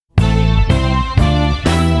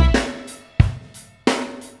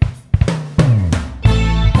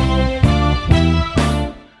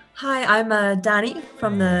I'm Dani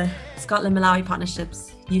from the Scotland-Malawi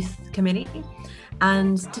Partnerships Youth Committee.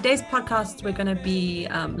 And today's podcast, we're going to be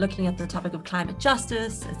looking at the topic of climate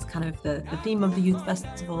justice. It's kind of the theme of the Youth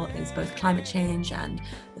Festival is both climate change and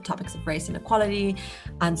the topics of race and equality.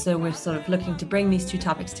 And so we're sort of looking to bring these two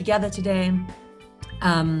topics together today.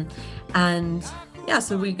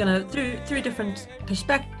 So we're going to, through different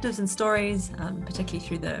perspectives and stories, particularly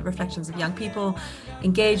through the reflections of young people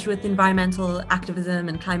engaged with environmental activism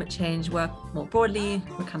and climate change work more broadly.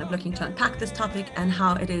 We're kind of looking to unpack this topic and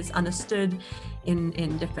how it is understood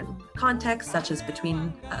in different contexts, such as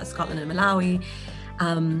between Scotland and Malawi,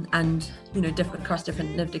 and different across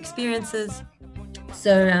different lived experiences.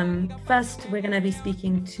 So first, we're going to be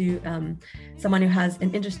speaking to someone who has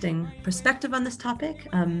an interesting perspective on this topic,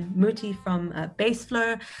 Muti from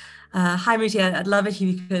Baseflow. Hi, Muti. I'd love it if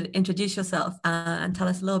you could introduce yourself and tell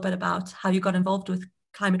us a little bit about how you got involved with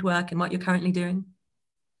climate work and what you're currently doing.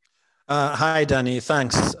 Hi, Dani.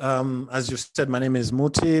 Thanks. As you said, my name is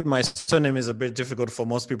Muti. My surname is a bit difficult for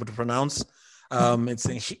most people to pronounce. It's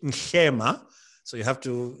Nshema. So you have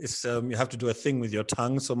to do a thing with your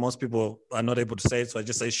tongue. So most people are not able to say it. So I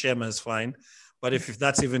just say Shema is fine. But if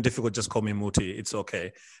that's even difficult, just call me Muti. It's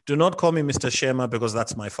okay. Do not call me Mr. Shema because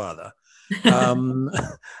that's my father. I'm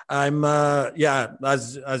I'm a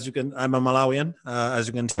Malawian, as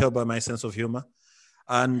you can tell by my sense of humor.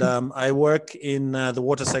 And I work in the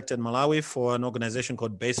water sector in Malawi for an organization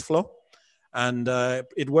called Baseflow. And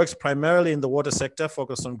it works primarily in the water sector,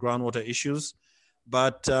 focused on groundwater issues.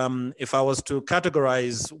 But if I was to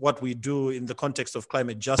categorize what we do in the context of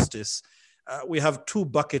climate justice, we have two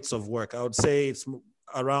buckets of work. I would say it's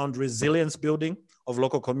around resilience building of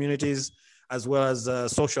local communities, as well as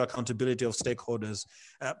social accountability of stakeholders,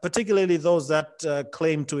 particularly those that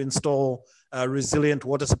claim to install resilient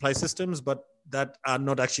water supply systems, but that are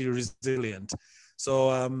not actually resilient.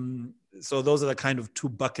 So those are the kind of two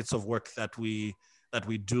buckets of work that we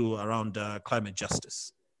do around climate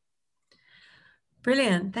justice.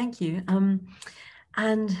 Brilliant, thank you.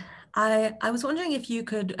 And I was wondering if you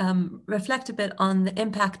could reflect a bit on the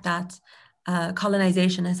impact that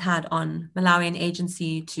colonization has had on Malawian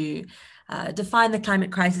agency to define the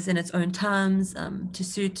climate crisis in its own terms, to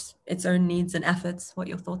suit its own needs and efforts. What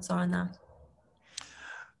your thoughts are on that?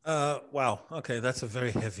 Wow, okay, that's a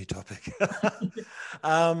very heavy topic.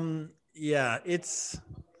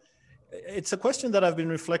 It's a question that I've been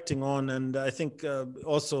reflecting on, and I think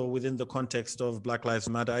also within the context of Black Lives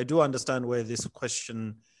Matter, I do understand where this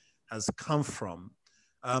question has come from.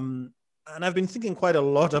 And I've been thinking quite a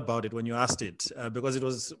lot about it when you asked it, because it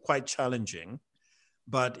was quite challenging,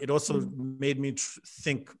 but it also made me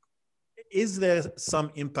think, is there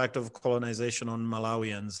some impact of colonization on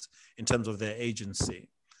Malawians in terms of their agency?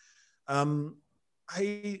 It's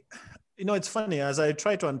funny, as I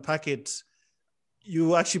try to unpack it,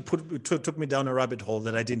 you actually took me down a rabbit hole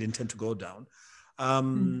that I didn't intend to go down.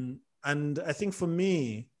 And I think for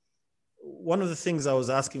me, one of the things I was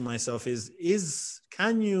asking myself is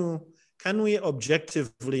can we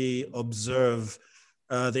objectively observe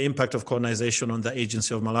the impact of colonization on the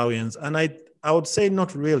agency of Malawians? And I would say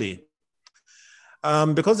not really.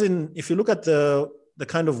 Because if you look at the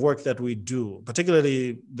kind of work that we do,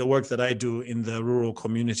 particularly the work that I do in the rural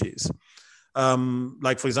communities,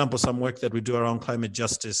 like, for example, some work that we do around climate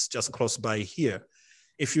justice just close by here.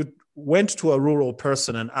 If you went to a rural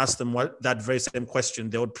person and asked them that very same question,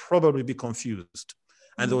 they would probably be confused.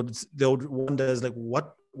 And they would wonder, like,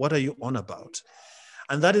 what are you on about?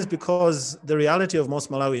 And that is because the reality of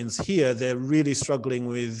most Malawians here, they're really struggling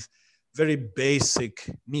with very basic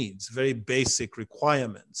needs, very basic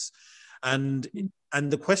requirements. And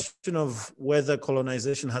the question of whether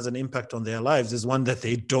colonization has an impact on their lives is one that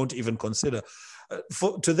they don't even consider.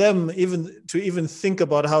 To them, even think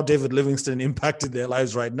about how David Livingstone impacted their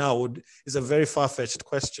lives right now is a very far-fetched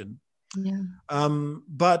question. Yeah.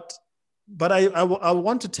 But I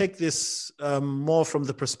want to take this more from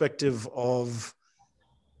the perspective of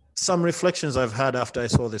some reflections I've had after I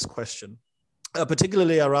saw this question,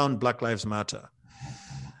 particularly around Black Lives Matter.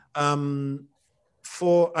 I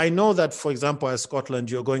know that, for example, as Scotland,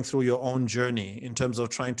 you're going through your own journey in terms of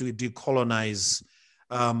trying to decolonize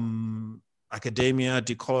academia,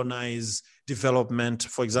 decolonize development.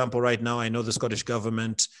 For example, right now, I know the Scottish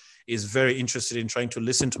government is very interested in trying to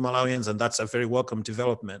listen to Malawians, and that's a very welcome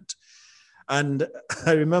development. And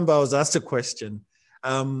I remember I was asked a question,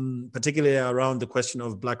 particularly around the question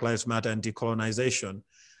of Black Lives Matter and decolonization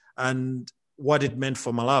and what it meant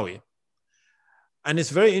for Malawi. And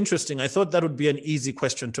it's very interesting. I thought that would be an easy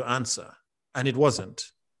question to answer, and it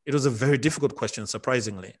wasn't. It was a very difficult question,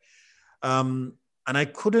 surprisingly. And I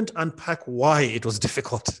couldn't unpack why it was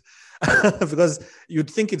difficult. Because you'd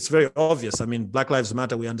think it's very obvious. I mean, Black Lives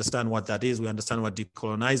Matter, we understand what that is. We understand what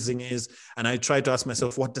decolonizing is. And I try to ask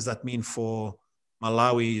myself, what does that mean for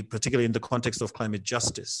Malawi, particularly in the context of climate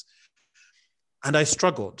justice? And I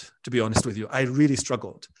struggled, to be honest with you. I really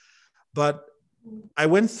struggled. But I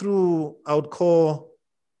went through, I would call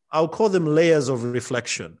them layers of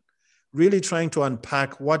reflection, really trying to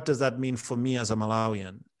unpack what does that mean for me as a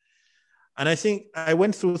Malawian. And I think I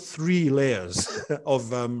went through 3 layers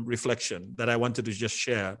of reflection that I wanted to just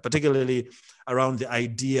share, particularly around the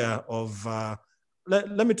idea of,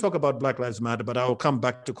 let me talk about Black Lives Matter, but I'll come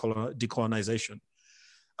back to decolonization.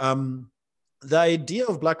 The idea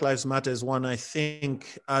of Black Lives Matter is one I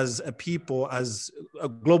think as a people, as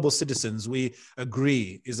global citizens, we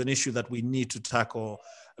agree is an issue that we need to tackle,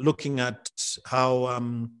 looking at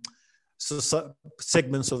how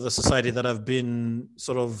segments of the society that have been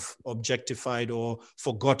sort of objectified or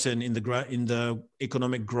forgotten in the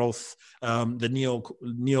economic growth, the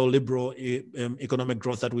neoliberal economic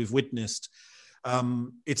growth that we've witnessed.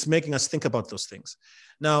 It's making us think about those things.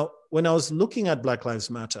 Now, when I was looking at Black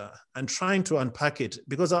Lives Matter and trying to unpack it,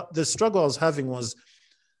 because the struggle I was having was,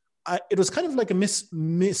 it was kind of like a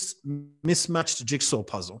mismatched jigsaw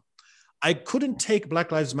puzzle. I couldn't take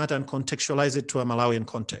Black Lives Matter and contextualize it to a Malawian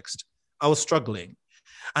context. I was struggling,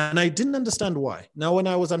 and I didn't understand why. Now, when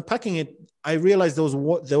I was unpacking it, I realized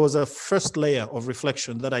there was a first layer of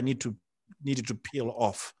reflection that I needed to peel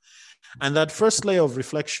off. And that first layer of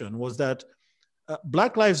reflection was that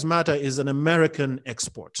Black Lives Matter is an American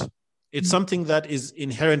export. It's something that is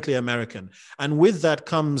inherently American. And with that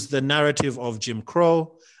comes the narrative of Jim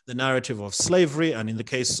Crow, the narrative of slavery, and in the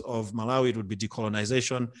case of Malawi, it would be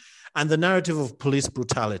decolonization, and the narrative of police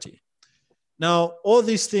brutality. Now, all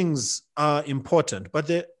these things are important,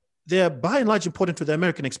 but they're by and large important to the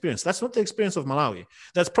American experience. That's not the experience of Malawi.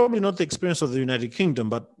 That's probably not the experience of the United Kingdom,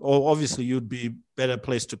 but obviously you'd be better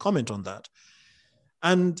placed to comment on that.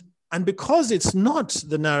 And because it's not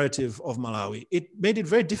the narrative of Malawi, it made it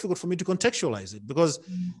very difficult for me to contextualize it, because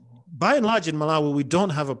by and large in Malawi, we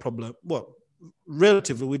don't have a problem. Well,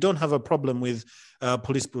 relatively, we don't have a problem with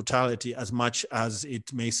police brutality as much as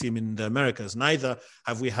it may seem in the Americas. Neither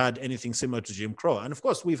have we had anything similar to Jim Crow. And of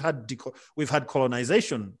course, we've had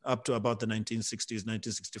colonization up to about the 1960s,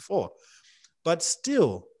 1964. But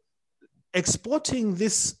still, exporting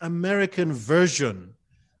this American version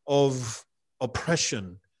of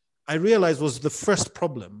oppression, I realized was the first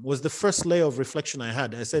problem, was the first layer of reflection I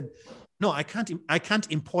had. I said, no, I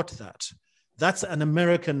can't import that. That's an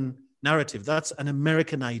American narrative. That's an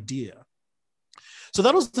American idea. So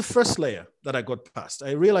that was the first layer that I got past.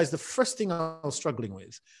 I realized the first thing I was struggling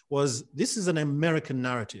with was this is an American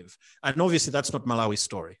narrative. And obviously that's not Malawi's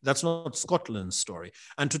story. That's not Scotland's story.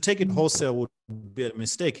 And to take it wholesale would be a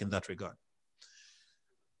mistake in that regard.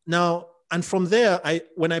 Now, and from there,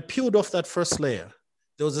 when I peeled off that first layer,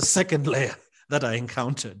 there was a second layer that I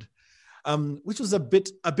encountered, which was a bit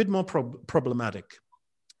more problematic.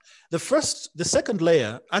 The second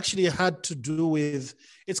layer actually had to do with,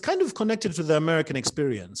 it's kind of connected to the American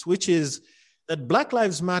experience, which is that Black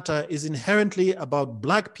Lives Matter is inherently about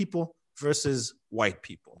Black people versus white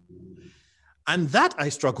people. And that I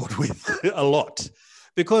struggled with a lot,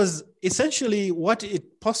 because essentially what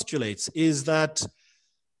it postulates is that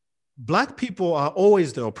Black people are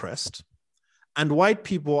always the oppressed and white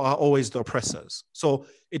people are always the oppressors. So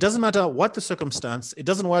it doesn't matter what the circumstance, it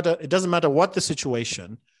doesn't matter what the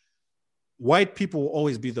situation, white people will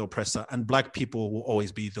always be the oppressor and Black people will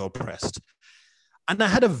always be the oppressed. And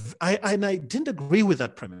I didn't agree with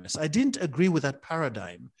that premise. I didn't agree with that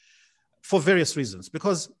paradigm for various reasons.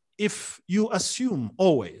 Because if you assume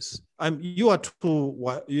always, you're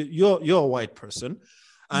a white person,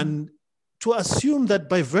 and to assume that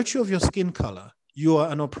by virtue of your skin color, you are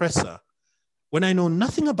an oppressor, when I know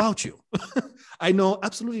nothing about you, I know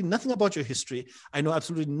absolutely nothing about your history. I know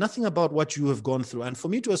absolutely nothing about what you have gone through. And for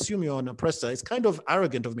me to assume you're an oppressor, it's kind of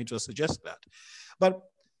arrogant of me to suggest that. But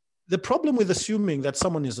the problem with assuming that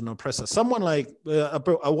someone is an oppressor, someone like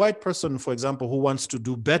a white person, for example, who wants to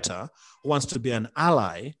do better, who wants to be an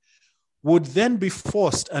ally, would then be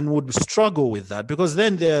forced and would struggle with that, because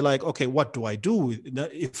then they're like, okay, what do I do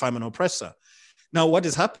if I'm an oppressor? Now, what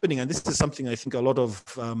is happening, and this is something I think a lot of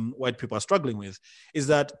white people are struggling with, is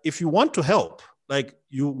that if you want to help, like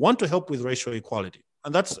you want to help with racial equality,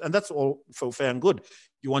 and that's all fair and good.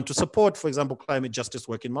 You want to support, for example, climate justice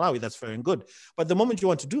work in Malawi, that's fair and good. But the moment you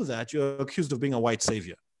want to do that, you're accused of being a white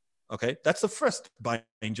savior. Okay, that's the first bind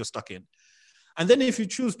you're stuck in. And then if you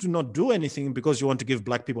choose to not do anything because you want to give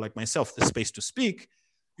Black people like myself the space to speak,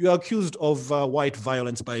 you are accused of white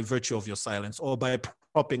violence by virtue of your silence or by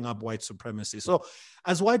propping up white supremacy. So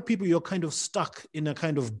as white people, you're kind of stuck in a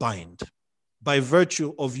kind of bind by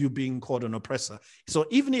virtue of you being called an oppressor. So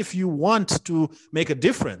even if you want to make a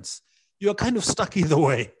difference, you're kind of stuck either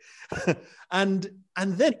way. and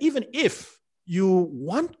then even if you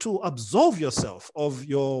want to absolve yourself of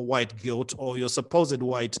your white guilt or your supposed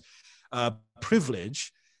white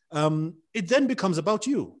privilege, it then becomes about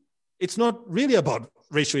you. It's not really about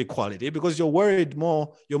racial equality because you're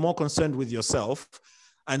more concerned with yourself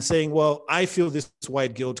and saying, well, I feel this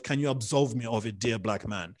white guilt. Can you absolve me of it, dear black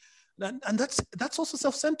man? And that's also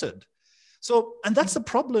self-centered. So, and that's the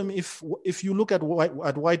problem if you look at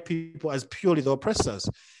white people as purely the oppressors.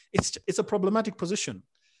 It's a problematic position.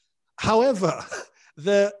 However,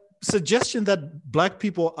 the suggestion that black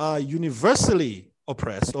people are universally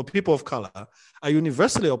oppressed or people of color are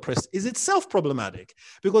universally oppressed is itself problematic,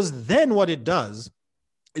 because then what it does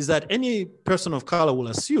is that any person of color will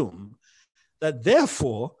assume that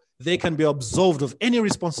therefore they can be absolved of any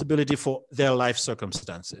responsibility for their life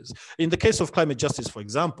circumstances. In the case of climate justice, for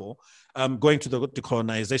example, going to the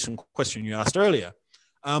decolonization question you asked earlier,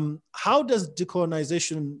 how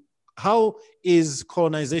is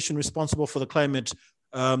colonization responsible for the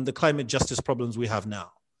climate justice problems we have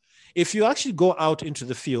now? If you actually go out into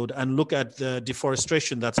the field and look at the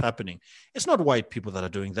deforestation that's happening, it's not white people that are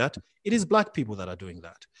doing that. It is black people that are doing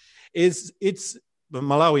that. It's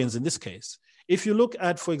Malawians in this case. If you look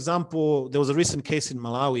at, for example, there was a recent case in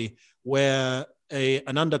Malawi where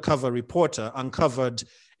an undercover reporter uncovered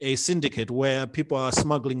a syndicate where people are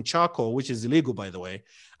smuggling charcoal, which is illegal, by the way,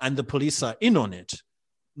 and the police are in on it.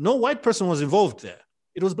 No white person was involved there.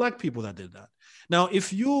 It was black people that did that. Now,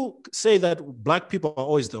 if you say that black people are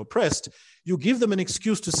always the oppressed, you give them an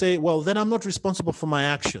excuse to say, well, then I'm not responsible for my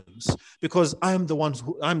actions because I'm the one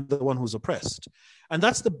who's oppressed. And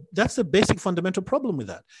that's the basic fundamental problem with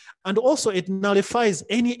that. And also it nullifies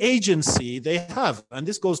any agency they have. And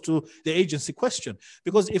this goes to the agency question,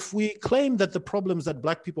 because if we claim that the problems that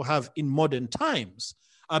black people have in modern times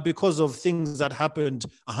are because of things that happened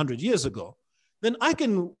 100 years ago, then I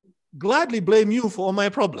can gladly blame you for all my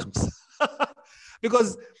problems.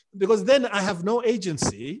 because then I have no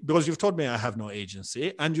agency, because you've told me I have no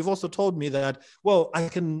agency. And you've also told me that, well, I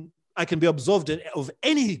can be absolved of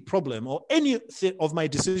any problem or any of my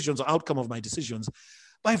decisions or outcome of my decisions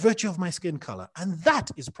by virtue of my skin color. And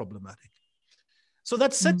that is problematic. So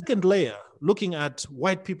that second layer, looking at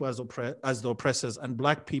white people as the oppressors and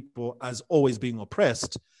black people as always being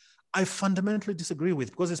oppressed, I fundamentally disagree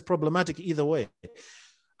with, because it's problematic either way.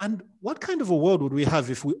 And what kind of a world would we have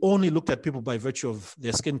if we only looked at people by virtue of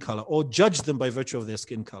their skin color or judged them by virtue of their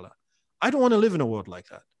skin color? I don't want to live in a world like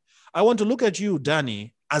that. I want to look at you,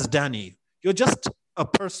 Dani, as Dani. You're just a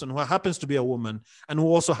person who happens to be a woman and who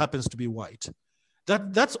also happens to be white.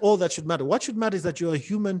 That's all that should matter. What should matter is that you're a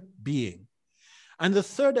human being. And the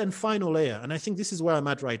third and final layer, and I think this is where I'm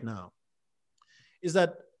at right now, is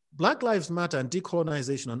that Black Lives Matter and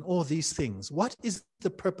decolonization and all these things, what is the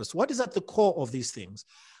purpose? What is at the core of these things?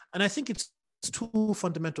 And I think it's two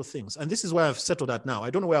fundamental things. And this is where I've settled at now. I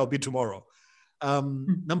don't know where I'll be tomorrow.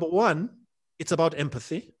 Number one, it's about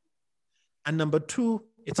empathy. And number two,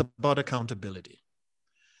 it's about accountability.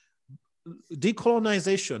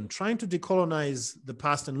 Decolonization, trying to decolonize the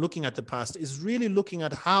past and looking at the past, is really looking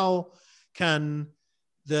at how can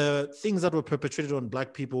the things that were perpetrated on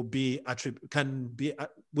Black people we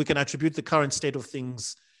can attribute the current state of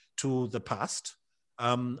things to the past.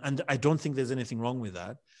 And I don't think there's anything wrong with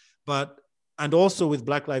that. And also with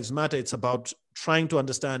Black Lives Matter, it's about trying to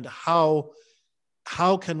understand how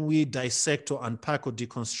can we dissect or unpack or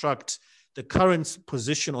deconstruct the current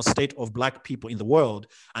position or state of Black people in the world,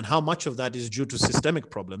 and how much of that is due to systemic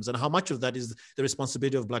problems and how much of that is the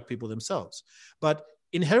responsibility of Black people themselves. But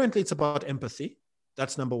inherently, it's about empathy.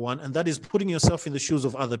 That's number one. And that is putting yourself in the shoes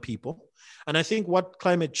of other people. And I think what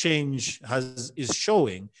climate change is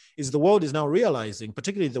showing is the world is now realizing,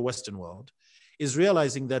 particularly the Western world, is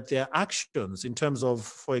realizing that their actions in terms of,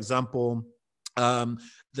 for example,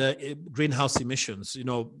 the greenhouse emissions,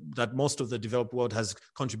 that most of the developed world has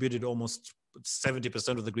contributed almost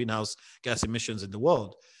 70% of the greenhouse gas emissions in the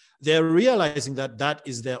world. They're realizing that that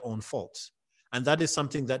is their own fault. And that is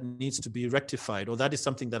something that needs to be rectified, or that is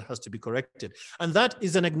something that has to be corrected. And that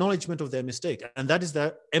is an acknowledgement of their mistake. And that is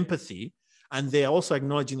their empathy. And they are also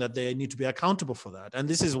acknowledging that they need to be accountable for that. And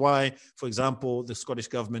this is why, for example, the Scottish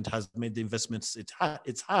government has made the investments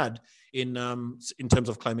it's had in terms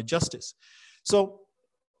of climate justice. So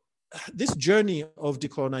this journey of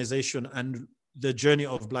decolonization and the journey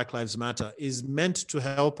of Black Lives Matter is meant to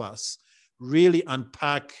help us really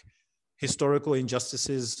unpack historical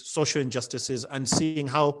injustices, social injustices, and seeing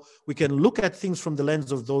how we can look at things from the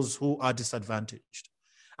lens of those who are disadvantaged,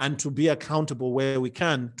 and to be accountable where we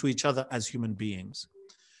can to each other as human beings.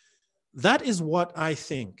 That is what I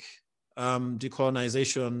think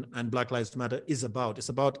decolonization and Black Lives Matter is about. It's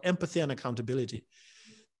about empathy and accountability.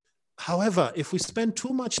 However, if we spend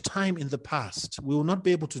too much time in the past, we will not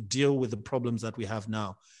be able to deal with the problems that we have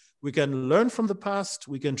now. We can learn from the past,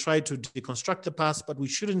 we can try to deconstruct the past, but we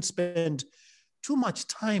shouldn't spend too much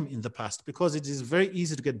time in the past, because it is very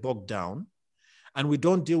easy to get bogged down and we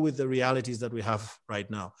don't deal with the realities that we have right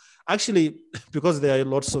now. Actually, because there are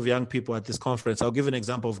lots of young people at this conference, I'll give an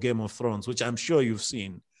example of Game of Thrones, which I'm sure you've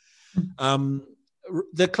seen.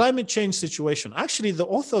 The climate change situation, actually the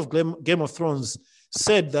author of Game of Thrones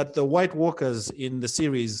said that the White Walkers in the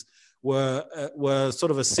series were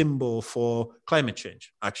sort of a symbol for climate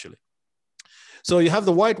change, actually. So you have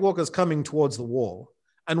the White Walkers coming towards the wall.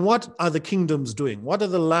 And what are the kingdoms doing? What are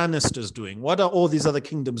the Lannisters doing? What are all these other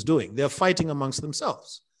kingdoms doing? They're fighting amongst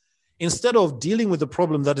themselves instead of dealing with the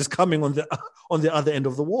problem that is coming on the other end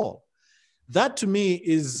of the wall. That to me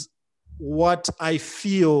is what I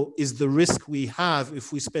feel is the risk we have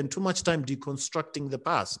if we spend too much time deconstructing the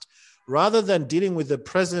past, rather than dealing with the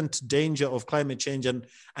present danger of climate change and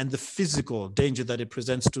the physical danger that it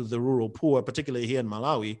presents to the rural poor, particularly here in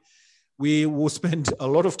Malawi. We will spend a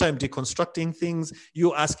lot of time deconstructing things.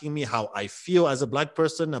 You asking me how I feel as a Black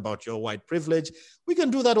person about your white privilege. We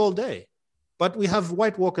can do that all day, but we have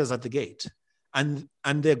White Walkers at the gate, and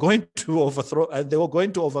they're going to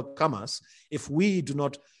overcome us if we do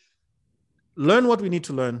not learn what we need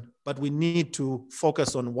to learn, but we need to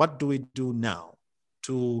focus on what do we do now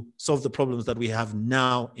to solve the problems that we have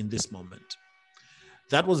now in this moment.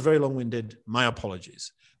 That was very long-winded, my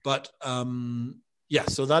apologies. But yeah,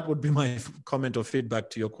 so that would be my comment or feedback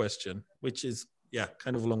to your question, which is, yeah,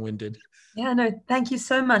 kind of long-winded. Yeah, no, thank you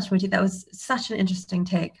so much, Muti. That was such an interesting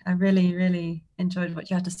take. I really, really enjoyed what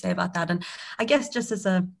you had to say about that. And I guess just as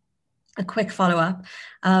a quick follow-up,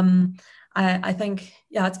 I think,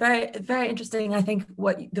 yeah, it's very, very interesting. I think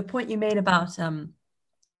the point you made about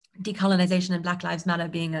decolonization and Black Lives Matter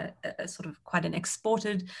being a sort of quite an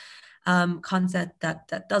exported concept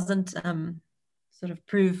that doesn't sort of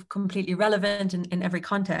prove completely relevant in every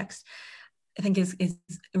context, I think is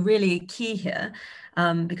really key here,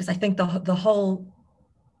 because I think the whole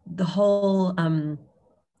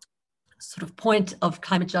sort of point of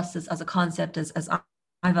climate justice as a concept, as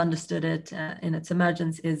I've understood it in its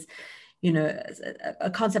emergence, is, you know,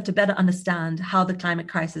 a concept to better understand how the climate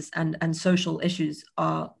crisis and social issues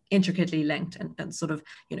are intricately linked, and sort of,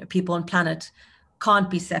 you know, people on planet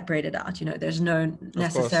can't be separated out. You know, there's no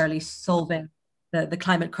necessarily solving the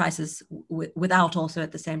climate crisis without also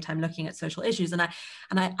at the same time looking at social issues. And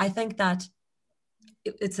I think that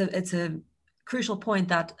it's a crucial point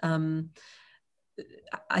that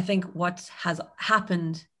I think what has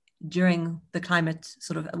happened during the climate,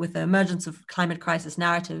 sort of with the emergence of climate crisis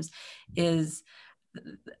narratives, is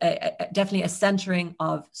definitely a centering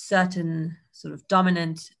of certain sort of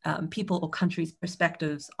dominant people or countries'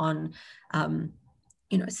 perspectives on,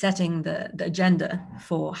 you know, setting the agenda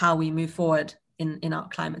for how we move forward in our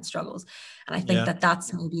climate struggles. And I think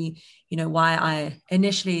that's maybe, you know, why I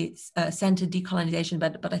initially centered decolonization,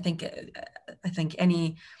 but I think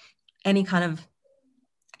any kind of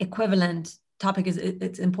equivalent topic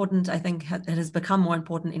it's important. I think it has become more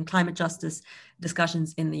important in climate justice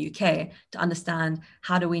discussions in the UK, to understand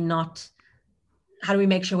how do we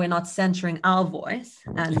make sure we're not centering our voice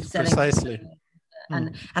and setting precisely.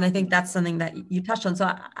 And I think that's something that you touched on.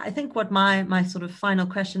 So I think what my sort of final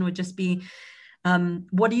question would just be,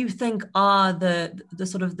 what do you think are the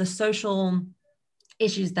sort of the social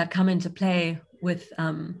issues that come into play with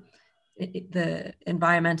the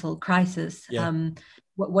environmental crisis?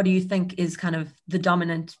 What do you think is kind of the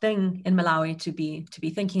dominant thing in Malawi to be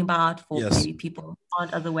thinking about, for maybe people who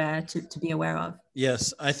aren't as aware to be aware of?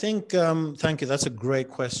 Yes, I think, thank you. That's a great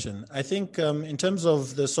question. I think in terms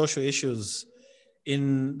of the social issues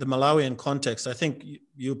in the Malawian context, I think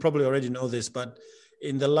you probably already know this, but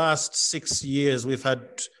in the last 6 years, we've had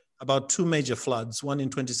about 2 major floods, one in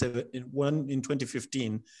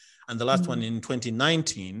 2015, and the last one in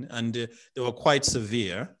 2019, and they were quite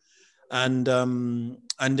severe. And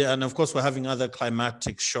of course, we're having other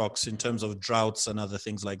climatic shocks in terms of droughts and other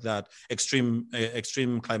things like that, extreme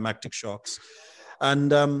climatic shocks.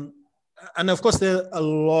 And of course, there are a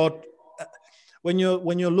lot. When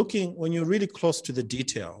you're really close to the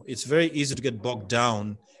detail, it's very easy to get bogged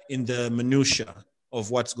down in the minutiae of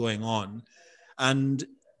what's going on. And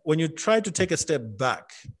when you try to take a step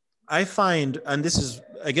back, I find, and this is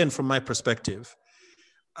again from my perspective,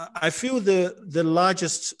 I feel the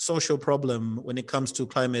largest social problem when it comes to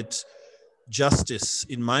climate justice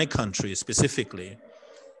in my country specifically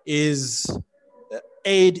is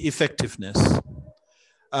aid effectiveness.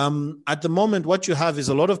 At the moment, what you have is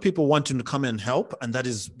a lot of people wanting to come and help, and that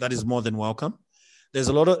is more than welcome. There are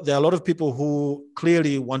a lot of people who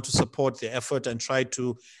clearly want to support the effort and try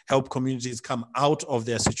to help communities come out of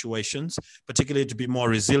their situations, particularly to be more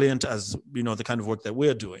resilient, as you know, the kind of work that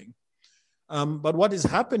we're doing. But what is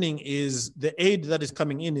happening is the aid that is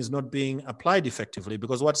coming in is not being applied effectively,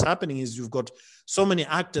 because what's happening is you've got so many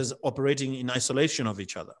actors operating in isolation of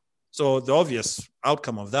each other. So the obvious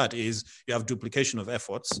outcome of that is you have duplication of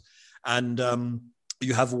efforts, and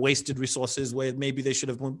you have wasted resources where maybe they should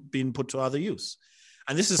have been put to other use.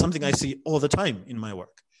 And this is something I see all the time in my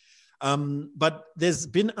work. But there's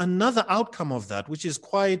been another outcome of that, which is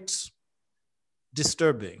quite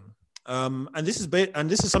disturbing. And this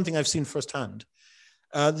is something I've seen firsthand.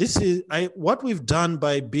 What we've done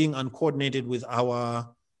by being uncoordinated with our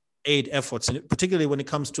aid efforts, and particularly when it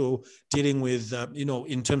comes to dealing with,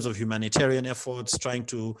 in terms of humanitarian efforts, trying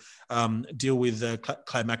to deal with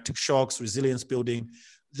climatic shocks, resilience building.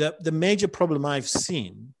 The major problem I've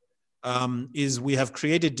seen is we have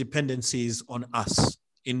created dependencies on us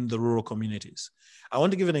in the rural communities. I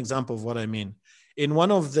want to give an example of what I mean. In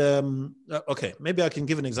one of the, maybe I can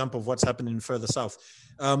give an example of what's happening further south.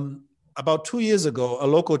 About 2 years ago, a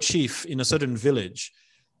local chief in a certain village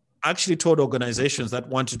actually told organizations that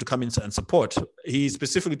wanted to come in and support. He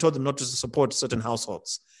specifically told them not to support certain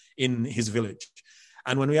households in his village.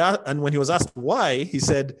 And when he was asked why, he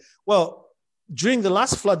said, well, during the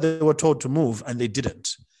last flood, they were told to move and they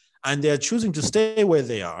didn't. And they're choosing to stay where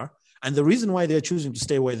they are. And the reason why they're choosing to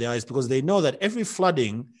stay where they are is because they know that every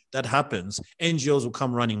flooding that happens, NGOs will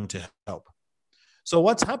come running to help. So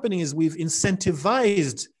what's happening is we've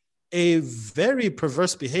incentivized a very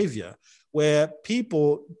perverse behavior where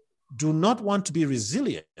people do not want to be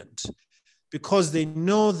resilient because they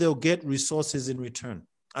know they'll get resources in return.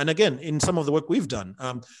 And again, in some of the work we've done,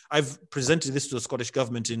 I've presented this to the Scottish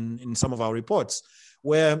government in some of our reports,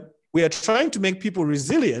 where we are trying to make people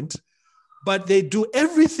resilient, but they do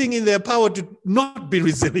everything in their power to not be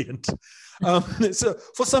resilient. So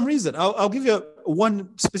for some reason, I'll give you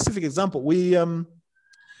one specific example. We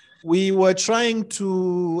were trying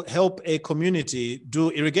to help a community do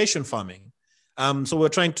irrigation farming. So we're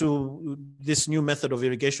trying to this new method of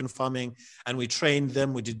irrigation farming, and we trained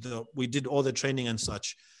them. We did all the training and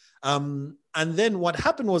such. And then what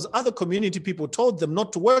happened was other community people told them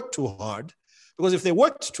not to work too hard, because if they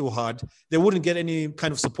worked too hard, they wouldn't get any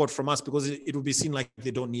kind of support from us because it would be seen like they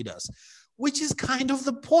don't need us, which is kind of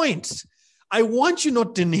the point. I want you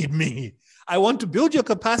not to need me. I want to build your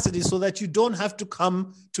capacity so that you don't have to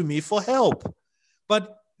come to me for help.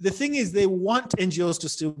 But the thing is, they want NGOs to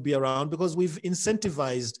still be around because we've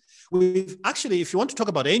incentivized. We've actually, if you want to talk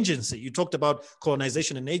about agency, you talked about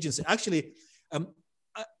colonization and agency. Actually,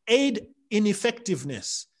 aid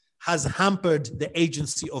ineffectiveness has hampered the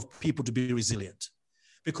agency of people to be resilient,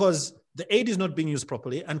 because the aid is not being used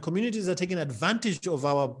properly and communities are taking advantage of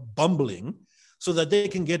our bumbling so that they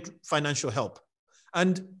can get financial help.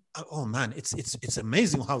 And oh man, it's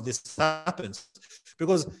amazing how this happens,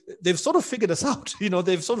 because they've sort of figured us out.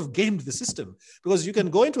 They've sort of gamed the system, because you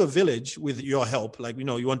can go into a village with your help, like,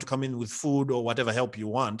 you want to come in with food or whatever help you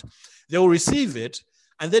want. They'll receive it.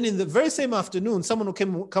 And then in the very same afternoon, someone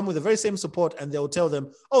will come with the very same support and they'll tell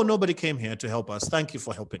them, oh, nobody came here to help us. Thank you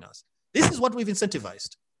for helping us. This is what we've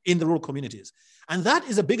incentivized in the rural communities. And that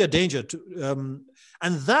is a bigger danger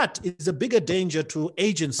to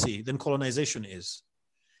agency than colonization is.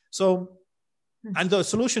 So, and the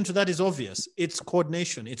solution to that is obvious. It's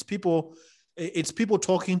coordination. It's people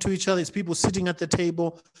talking to each other. It's people sitting at the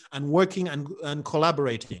table and working and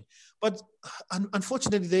collaborating. But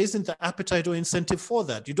unfortunately, there isn't the appetite or incentive for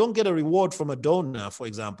that. You don't get a reward from a donor, for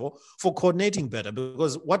example, for coordinating better,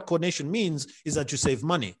 because what coordination means is that you save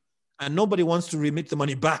money and nobody wants to remit the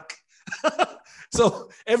money back. So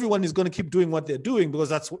everyone is going to keep doing what they're doing because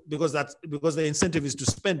the incentive is to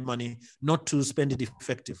spend money, not to spend it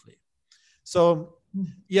effectively. So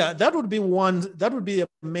yeah, that would be a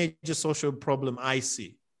major social problem I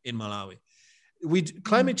see in Malawi.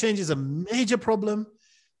 Climate change is a major problem,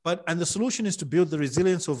 and the solution is to build the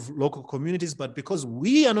resilience of local communities. But because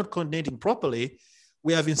we are not coordinating properly,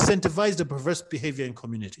 we have incentivized a perverse behavior in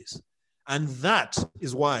communities. And that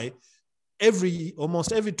is why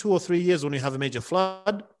almost every 2 or 3 years when we have a major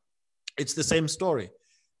flood, it's the same story.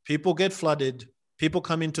 People get flooded, people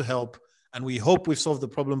come in to help, and we hope we've solved the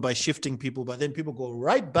problem by shifting people, but then people go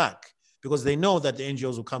right back because they know that the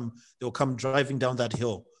NGOs will come driving down that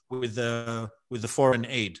hill with the foreign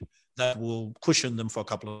aid that will cushion them for a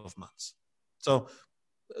couple of months. So,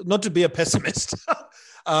 not to be a pessimist,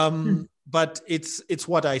 but it's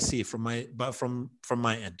what I see from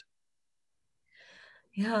my end.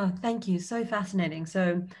 Yeah, thank you. So fascinating.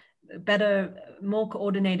 So better, more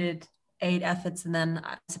coordinated aid efforts, and then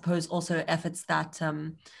I suppose also efforts that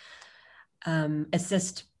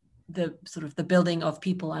assist the sort of the building of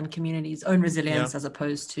people and communities' own resilience, as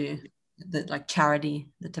opposed to the charity,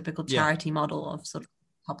 the typical charity model of sort of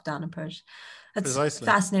top-down approach. That's precisely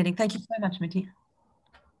fascinating. Thank you so much, Muti.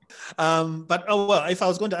 But if I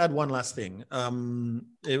was going to add one last thing,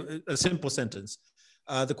 a simple sentence.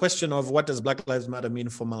 The question of what does Black Lives Matter mean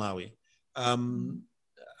for Malawi?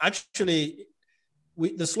 Actually,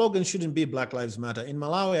 the slogan shouldn't be Black Lives Matter. In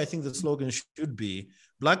Malawi, I think the slogan should be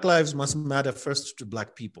Black lives must matter first to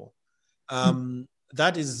Black people.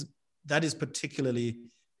 That is particularly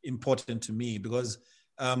important to me because,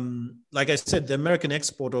 like I said, the American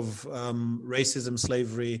export of racism,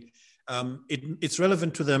 slavery, it's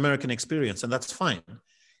relevant to the American experience, and that's fine.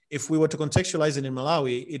 If we were to contextualize it in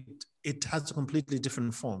Malawi, it has a completely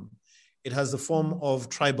different form. It has the form of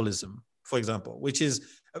tribalism, for example, which is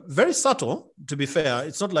very subtle, to be fair.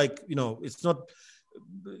 It's not like, it's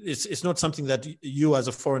not something that you as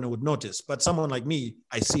a foreigner would notice, but someone like me,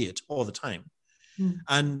 I see it all the time.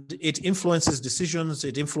 And it influences decisions,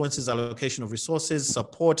 it influences allocation of resources,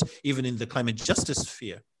 support, even in the climate justice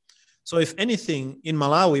sphere. So if anything, in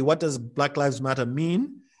Malawi, what does Black Lives Matter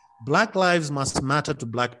mean? Black lives must matter to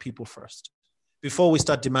Black people first, before we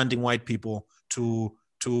start demanding white people to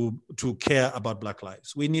care about Black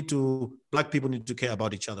lives. Black people need to care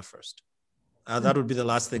about each other first. That would be the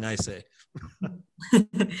last thing I say.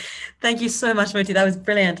 Thank you so much, Moti. That was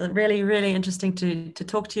brilliant. Really, really interesting to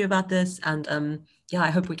talk to you about this. And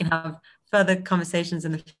I hope we can have further conversations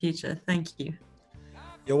in the future. Thank you.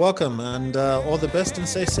 You're welcome, and all the best, and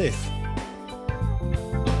stay safe.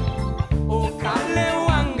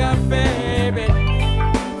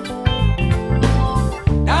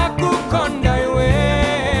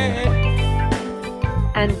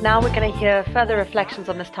 And now we're going to hear further reflections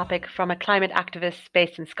on this topic from a climate activist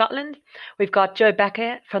based in Scotland. We've got Joe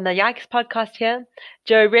Becker from the Yikes podcast here.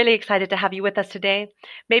 Joe, really excited to have you with us today.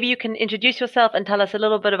 Maybe you can introduce yourself and tell us a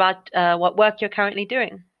little bit about what work you're currently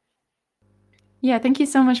doing. Yeah, thank you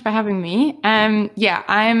so much for having me. I'm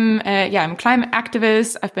a climate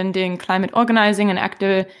activist. I've been doing climate organizing and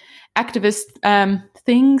activist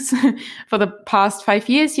things for the past 5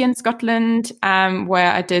 years here in Scotland,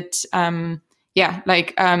 where I did I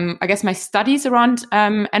guess my studies around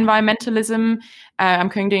environmentalism. I'm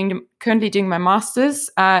currently doing my master's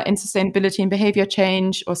in sustainability and behavior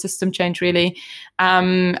change, or system change, really.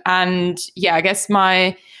 I guess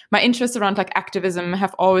my interests around activism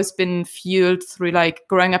have always been fueled through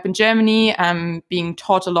growing up in Germany, being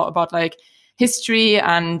taught a lot about history,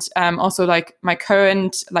 and also my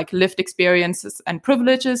current lived experiences and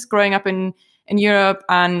privileges growing up in Europe.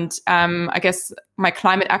 And I guess my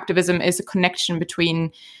climate activism is a connection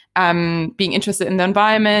between being interested in the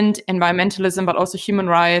environment, environmentalism, but also human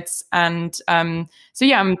rights. And I'm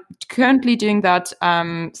currently doing that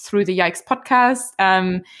through the Yikes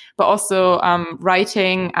podcast, but also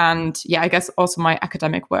writing and I guess also my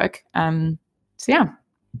academic work. Brilliant.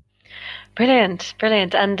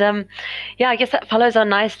 And I guess that follows on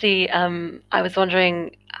nicely. I was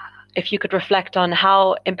wondering if you could reflect on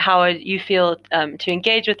how empowered you feel to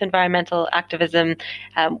engage with environmental activism,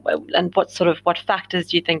 and what factors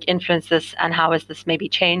do you think influence this, and how has this maybe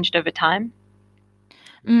changed over time?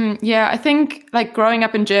 I think growing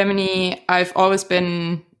up in Germany, I've always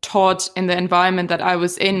been taught in the environment that I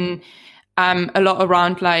was in a lot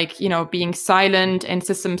around being silent in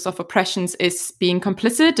systems of oppressions is being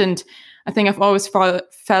complicit. And I think I've always felt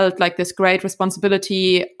this great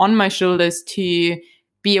responsibility on my shoulders to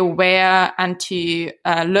be aware and to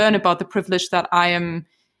learn about the privilege that I am,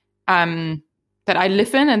 that I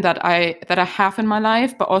live in and that I have in my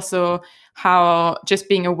life, but also how just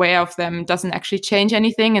being aware of them doesn't actually change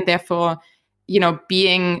anything, and therefore,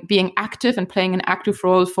 being active and playing an active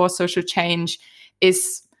role for social change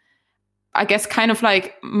is, I guess, kind of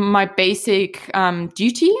my basic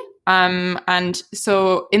duty. And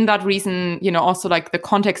so, in that reason, also the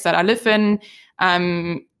context that I live in.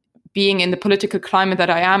 Being in the political climate that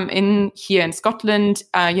I am in here in Scotland,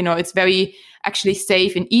 it's very actually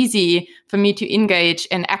safe and easy for me to engage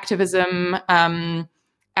in activism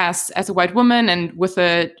as a white woman and with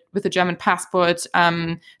a German passport. So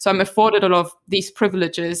I'm afforded a lot of these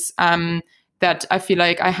privileges that I feel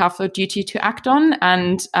like I have a duty to act on.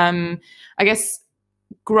 And I guess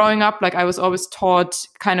growing up, like I was always taught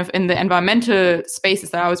kind of in the environmental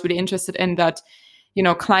spaces that I was really interested in, that, you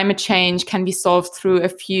know, climate change can be solved through a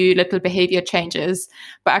few little behavior changes.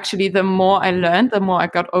 But actually, the more I learned, the more I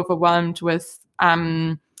got overwhelmed with,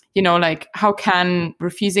 you know, like how can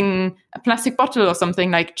refusing a plastic bottle or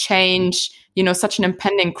something like change, you know, such an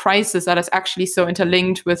impending crisis that is actually so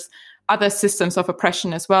interlinked with other systems of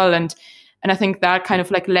oppression as well. And I think that kind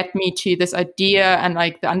of like led me to this idea and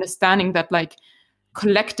like the understanding that like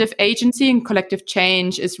collective agency and collective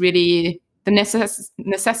change is really the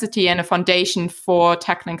necessity and a foundation for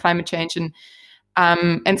tackling climate change.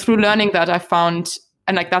 And through learning that, I found,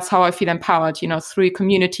 and like that's how I feel empowered, you know, through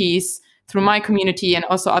communities, through my community and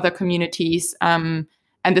also other communities, and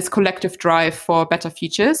this collective drive for better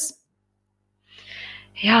futures.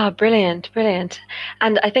 Yeah, brilliant.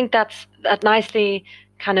 And I think that nicely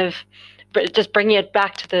kind of just bringing it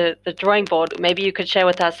back to the drawing board. Maybe you could share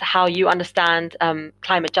with us how you understand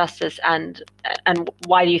climate justice and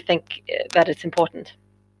why do you think that it's important?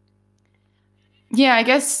 Yeah, I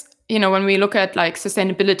guess, you know, when we look at like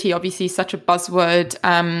sustainability, obviously such a buzzword,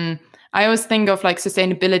 I always think of like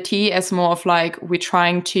sustainability as more of like we're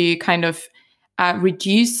trying to kind of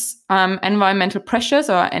reduce environmental pressures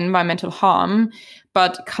or environmental harm.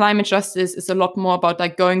 But climate justice is a lot more about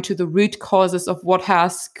like going to the root causes of what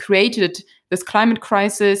has created this climate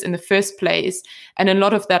crisis in the first place. And a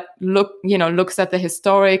lot of that looks at the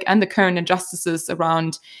historic and the current injustices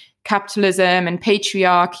around capitalism and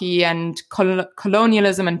patriarchy and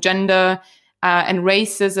colonialism and gender and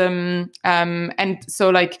racism. And so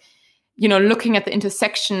like, you know, looking at the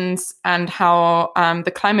intersections and how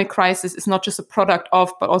the climate crisis is not just a product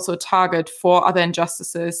of, but also a target for other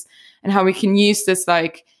injustices, and how we can use this,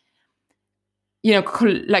 like, you know,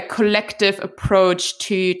 collective approach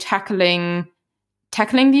to tackling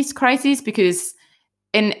these crises, because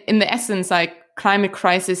in the essence, like, climate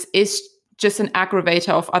crisis is just an aggravator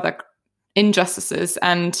of other injustices.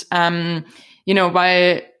 And, you know,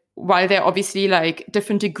 while there are obviously like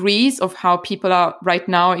different degrees of how people are right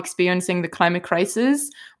now experiencing the climate crisis,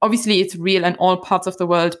 obviously it's real in all parts of the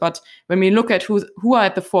world. But when we look at who are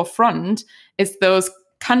at the forefront, it's those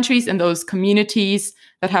countries and those communities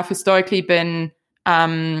that have historically been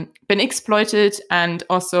exploited, and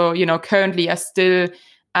also, you know, currently are still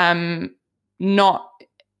not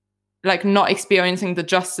experiencing the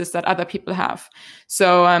justice that other people have.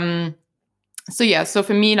 So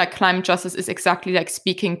for me, like, climate justice is exactly like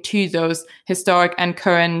speaking to those historic and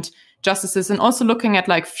current justices, and also looking at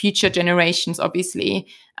like future generations, obviously,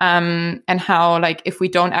 and how, like, if we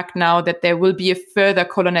don't act now, that there will be a further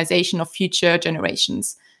colonization of future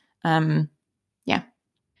generations.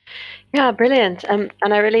 Yeah, brilliant. And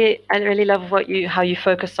I really love how you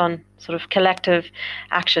focus on sort of collective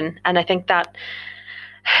action. And I think that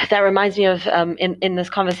reminds me of in this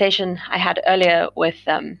conversation I had earlier with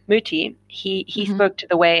Muti. He spoke to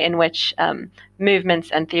the way in which movements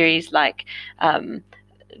and theories like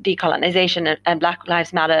decolonization and Black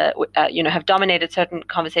Lives Matter, have dominated certain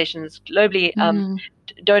conversations globally.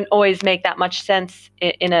 Don't always make that much sense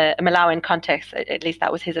in a Malawian context. At least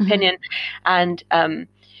that was his opinion. And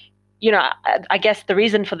I guess the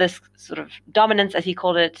reason for this sort of dominance, as he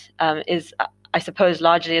called it, is, I suppose,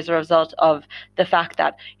 largely as a result of the fact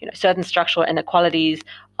that, you know, certain structural inequalities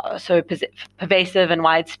are so pervasive and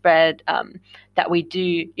widespread that we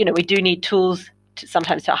do need tools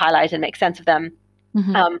sometimes to highlight and make sense of them.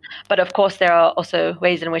 But of course, there are also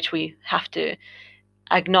ways in which we have to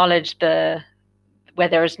acknowledge where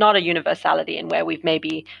there is not a universality and where we've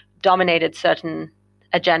maybe dominated certain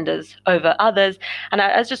agendas over others. And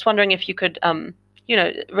I was just wondering if you could,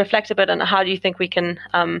 reflect a bit on how do you think we can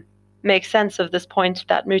make sense of this point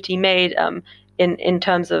that Muti made in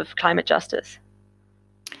terms of climate justice.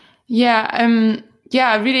 I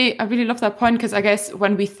really love that point, because I guess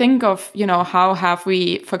when we think of, you know, how have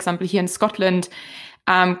we, for example, here in Scotland,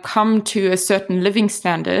 come to a certain living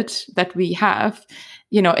standard that we have,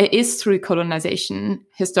 you know, it is through colonization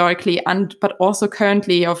historically, but also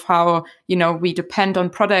currently, of how, you know, we depend on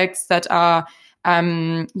products that are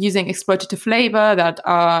using exploitative labor, that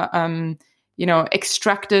are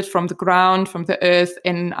extracted from the ground, from the earth,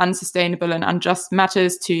 in unsustainable and unjust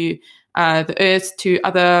matters to the earth, to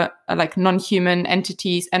other like non-human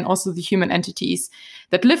entities, and also the human entities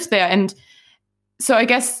that live there. And so I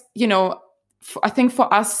guess, you know, I think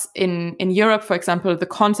for us in Europe, for example, the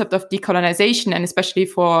concept of decolonization, and especially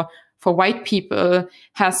for white people,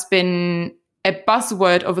 has been a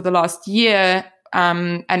buzzword over the last year,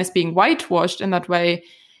 and is being whitewashed in that way,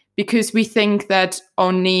 because we think that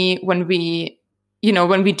only when we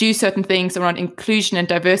do certain things around inclusion and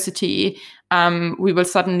diversity, we will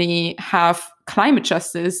suddenly have climate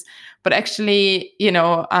justice. But actually,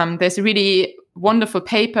 there's a really wonderful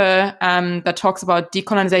paper that talks about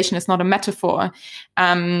decolonization is not a metaphor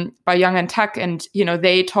by Young and Tuck. And,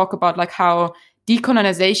 they talk about like how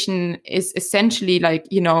decolonization is essentially like,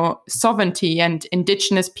 sovereignty and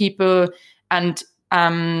indigenous people and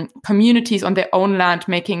communities on their own land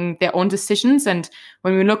making their own decisions. And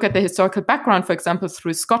when we look at the historical background, for example,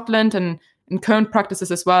 through Scotland and in current practices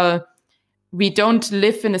as well, we don't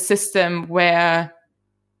live in a system where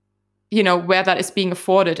that is being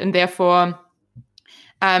afforded. And therefore,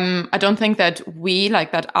 I don't think that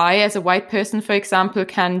I as a white person, for example,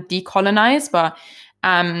 can decolonize, but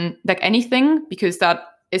like anything, because that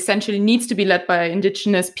essentially needs to be led by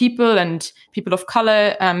indigenous people and people of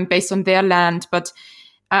color based on their land. But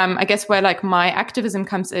I guess where like my activism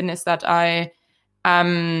comes in is that I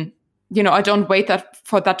don't wait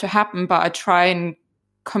for that to happen, but I try and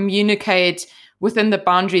communicate within the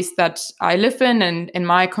boundaries that I live in and in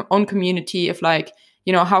my own community of like,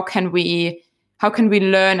 how can we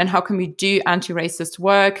learn and how can we do anti-racist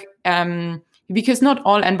work? Because not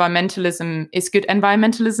all environmentalism is good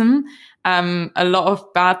environmentalism. A lot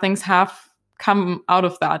of bad things have come out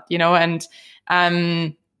of that,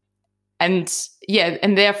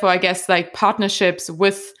 and therefore I guess like partnerships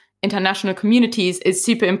with international communities is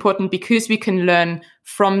super important because we can learn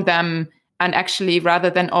from them, and actually rather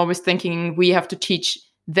than always thinking we have to teach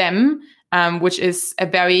them, which is a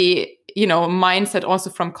very mindset also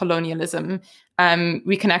from colonialism.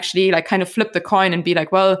 We can actually like kind of flip the coin and be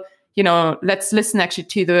like, well, let's listen actually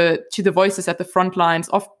to the voices at the front lines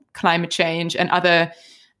of climate change and other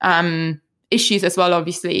issues as well,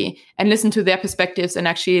 obviously, and listen to their perspectives and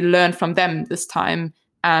actually learn from them this time.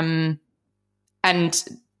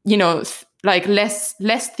 Like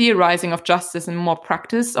less theorizing of justice and more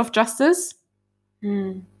practice of justice.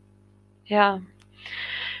 Yeah.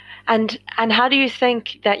 And how do you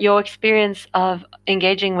think that your experience of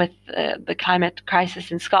engaging with the climate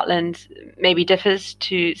crisis in Scotland maybe differs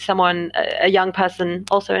to a young person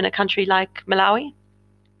also in a country like Malawi?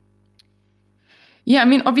 Yeah, I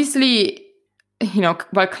mean, obviously,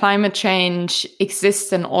 while climate change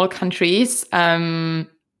exists in all countries, Malawi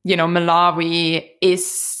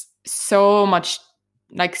is so much,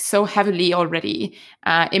 like so heavily already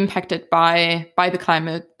impacted by the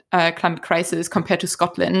climate crisis compared to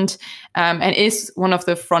Scotland, and is one of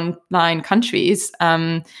the frontline countries.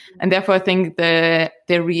 And therefore, I think the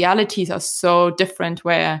realities are so different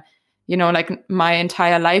where, like my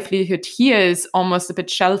entire livelihood here is almost a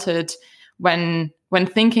bit sheltered when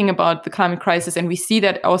thinking about the climate crisis. And we see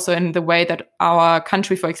that also in the way that our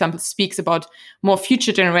country, for example, speaks about more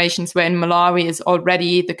future generations, where in Malawi is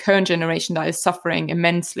already the current generation that is suffering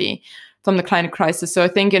immensely from the climate crisis. So I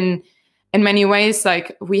think in many ways,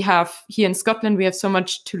 like we have here in Scotland, we have so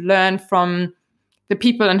much to learn from the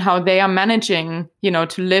people and how they are managing,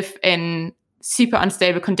 to live in super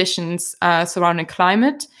unstable conditions surrounding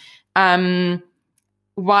climate.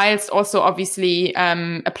 Whilst also obviously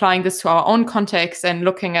applying this to our own context and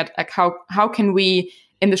looking at like how can we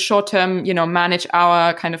in the short term, manage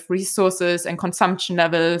our kind of resources and consumption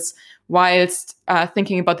levels whilst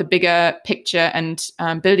thinking about the bigger picture and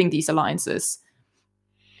building these alliances.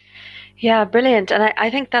 Yeah, brilliant. And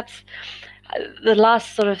I think that's the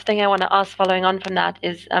last sort of thing I want to ask following on from that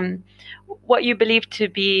is what you believe to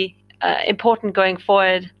be important going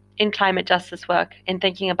forward in climate justice work, in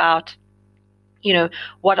thinking about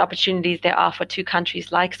what opportunities there are for two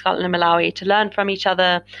countries like Scotland and Malawi to learn from each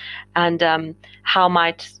other, and how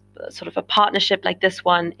might sort of a partnership like this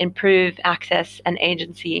one improve access and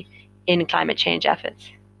agency in climate change efforts?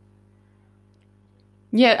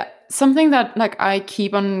 Yeah, something that like I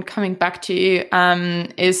keep on coming back to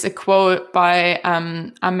is a quote by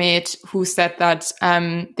Ahmed, who said that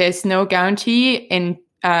there's no guarantee in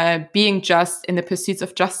being just in the pursuits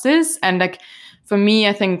of justice. And like for me,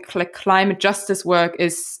 I think like climate justice work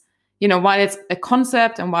is, while it's a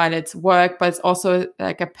concept and while it's work, but it's also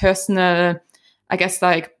like a personal, I guess,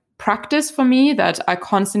 like practice for me that I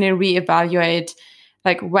constantly reevaluate,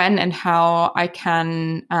 like when and how I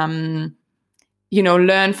can,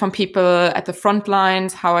 learn from people at the front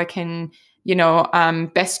lines, how I can,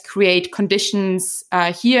 best create conditions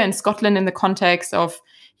here in Scotland in the context of,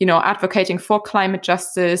 advocating for climate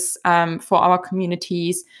justice for our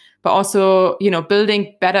communities, but also,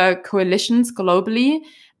 building better coalitions globally.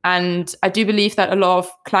 And I do believe that a lot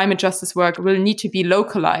of climate justice work will need to be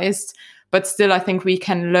localized, but still I think we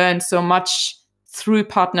can learn so much through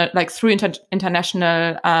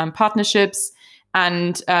international partnerships,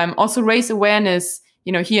 and also raise awareness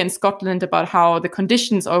here in Scotland about how the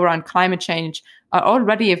conditions around climate change are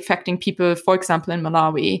already affecting people, for example, in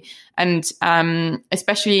Malawi, and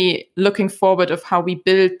especially looking forward of how we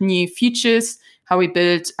build new futures, how we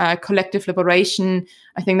build collective liberation.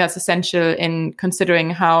 I think that's essential in considering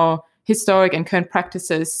how historic and current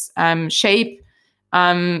practices shape,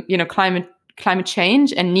 climate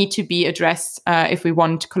change and need to be addressed if we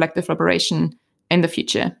want collective liberation in the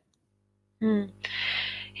future.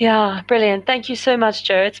 Yeah, brilliant. Thank you so much,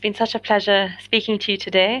 Jo. It's been such a pleasure speaking to you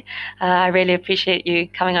today. I really appreciate you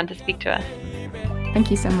coming on to speak to us. Thank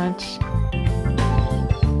you so much.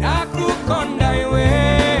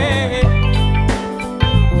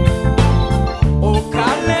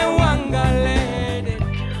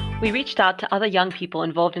 We reached out to other young people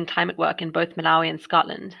involved in climate work in both Malawi and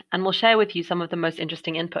Scotland, and we'll share with you some of the most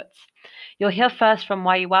interesting inputs. You'll hear first from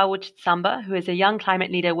Waiwawu Samba, who is a young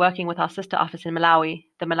climate leader working with our sister office in Malawi,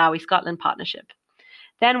 the Malawi-Scotland Partnership.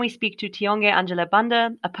 Then we speak to Tionge Angela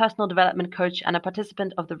Banda, a personal development coach and a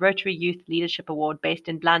participant of the Rotary Youth Leadership Award based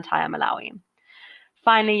in Blantyre, Malawi.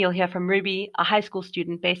 Finally, you'll hear from Ruby, a high school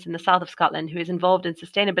student based in the south of Scotland who is involved in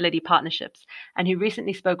sustainability partnerships and who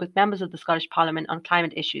recently spoke with members of the Scottish Parliament on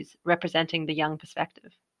climate issues, representing the young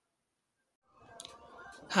perspective.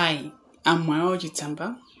 Hi, I'm Waiwawu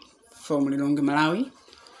Samba from Lilongwe, Malawi,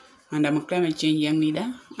 and I'm a climate change young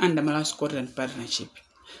leader and the Malawi-Scotland Partnership.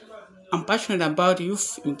 I'm passionate about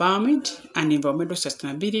youth empowerment and environmental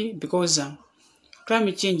sustainability because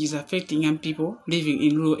climate change is affecting young people living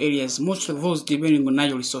in rural areas, most of those depending on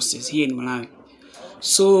natural resources here in Malawi.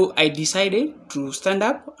 So I decided to stand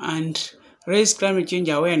up and raise climate change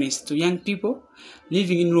awareness to young people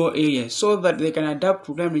living in rural areas so that they can adapt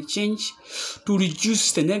to climate change to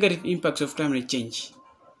reduce the negative impacts of climate change.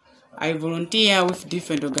 I volunteer with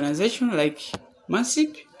different organizations like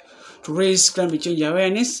MASIP to raise climate change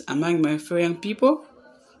awareness among my fellow young people,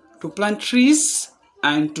 to plant trees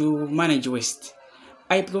and to manage waste.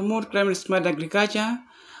 I promote climate smart agriculture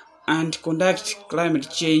and conduct climate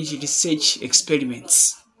change research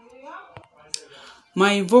experiments.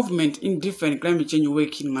 My involvement in different climate change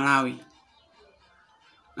work in Malawi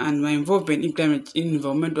and my involvement in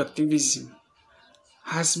environmental activism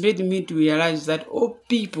has made me to realize that all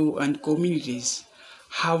people and communities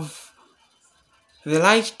have the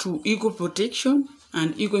right to equal protection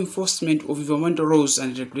and equal enforcement of environmental laws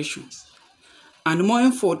and regulations. And more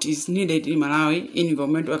effort is needed in Malawi in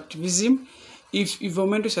environmental activism if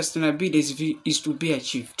environmental sustainability is to be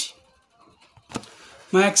achieved.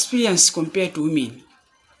 My experience compared to women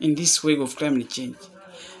in this wave of climate change,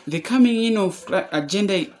 the coming in of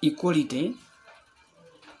gender equality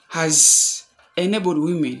has enabled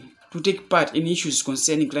women to take part in issues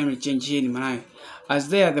concerning climate change here in Malawi, as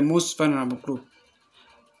they are the most vulnerable group.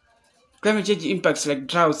 Climate change impacts like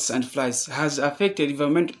droughts and floods has affected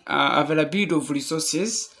availability of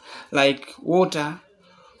resources like water,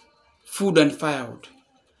 food and firewood.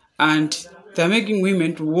 And they're making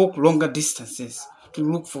women to walk longer distances to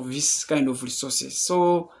look for this kind of resources.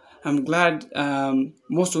 So I'm glad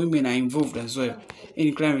most women are involved as well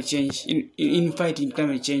in climate change, in fighting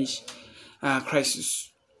climate change crisis.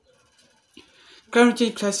 Climate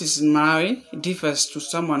change crisis in Malawi differs to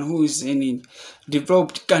someone who is in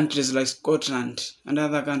developed countries like Scotland and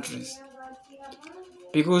other countries,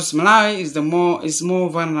 because Malawi is more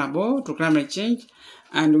vulnerable to climate change,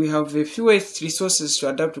 and we have the fewest resources to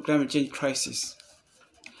adapt to climate change crisis.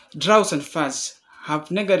 Droughts and floods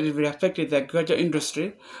have negatively affected the agriculture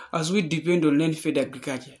industry as we depend on land-fed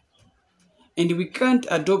agriculture, and we can't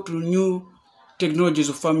adopt new technologies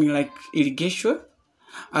of farming like irrigation,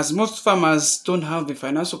 as most farmers don't have the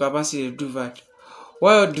financial capacity to do that.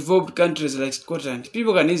 While developed countries like Scotland,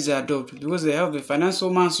 people can easily adopt because they have the financial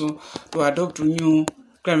muscle to adopt new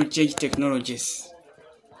climate change technologies.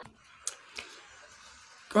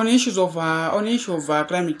 On the issue of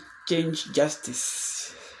climate change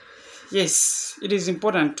justice, yes, it is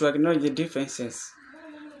important to acknowledge the differences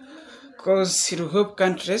because it will help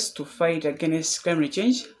countries to fight against climate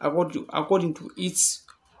change according to its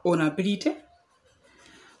own ability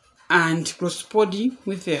and corresponding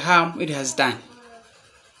with the harm it has done.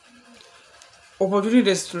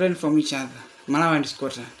 Opportunities to learn from each other, Malawi and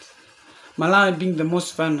Scotland. Malawi being the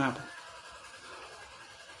most vulnerable,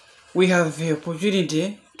 we have the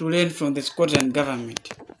opportunity to learn from the Scotland government.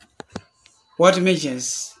 What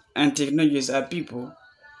measures and technologies are people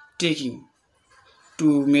taking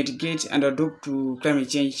to mitigate and adapt to climate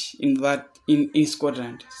change in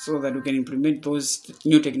Scotland, so that we can implement those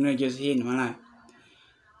new technologies here in Malawi?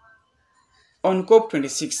 On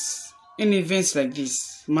COP26, in events like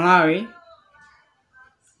this, Malawi,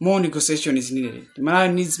 more negotiation is needed.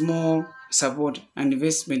 Malawi needs more support and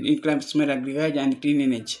investment in climate-smart agriculture and clean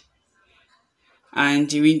energy.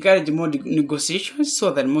 And we encourage more negotiations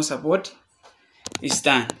so that more support is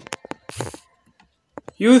done.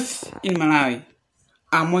 Youth in Malawi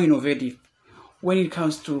are more innovative when it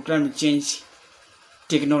comes to climate change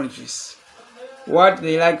technologies. What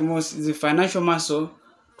they like most is the financial muscle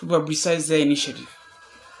to publicize their initiative.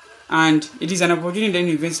 And it is an opportunity in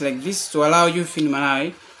events like this to allow youth in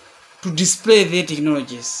Malawi to display their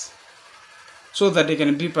technologies so that they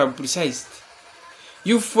can be publicized.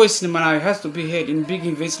 Youth voice in Malawi has to be heard in big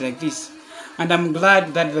events like this. And I'm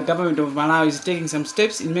glad that the government of Malawi is taking some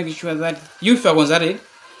steps in making sure that youth are consulted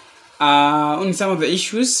on some of the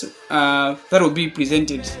issues that will be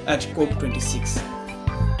presented at COP26.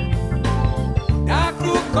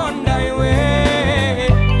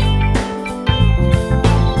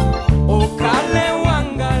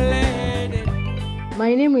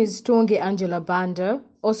 My name is Tonge Angela Banda,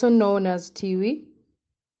 also known as Tiwi.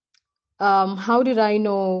 How did I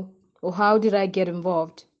know, or how did I get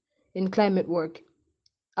involved in climate work?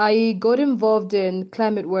 I got involved in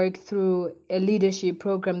climate work through a leadership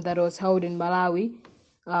program that was held in Malawi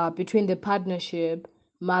between the partnership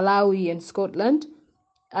Malawi and Scotland.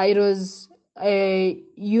 It was a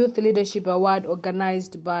youth leadership award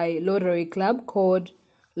organized by Rotary Club called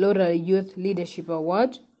Rotary Youth Leadership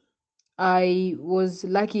Award. I was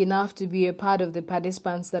lucky enough to be a part of the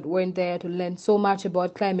participants that went there to learn so much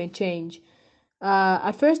about climate change.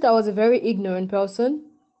 At first, I was a very ignorant person.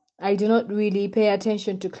 I did not really pay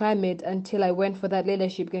attention to climate until I went for that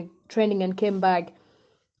leadership training and came back.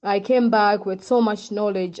 I came back with so much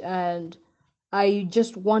knowledge and I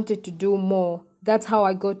just wanted to do more. That's how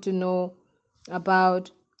I got to know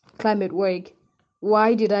about climate work.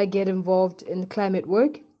 Why did I get involved in climate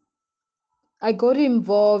work? I got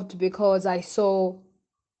involved because I saw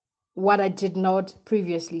what I did not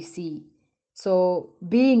previously see. So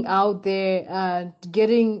being out there and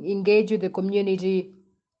getting engaged with the community,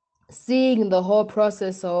 seeing the whole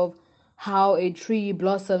process of how a tree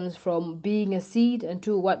blossoms from being a seed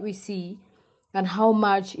into what we see, and how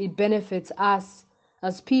much it benefits us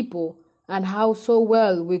as people, and how so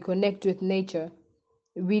well we connect with nature,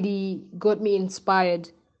 really got me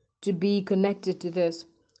inspired to be connected to this.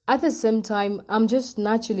 At the same time, I'm just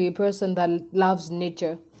naturally a person that loves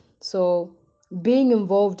nature. So being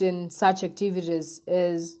involved in such activities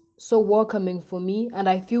is so welcoming for me, and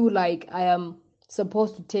I feel like I am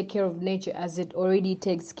supposed to take care of nature as it already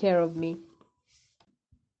takes care of me.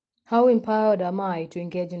 How empowered am I to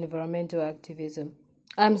engage in environmental activism?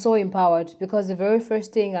 I'm so empowered because the very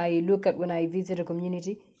first thing I look at when I visit a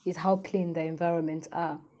community is how clean the environments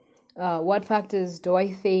are. What factors do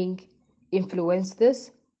I think influence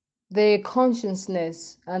this? The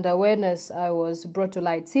consciousness and awareness I was brought to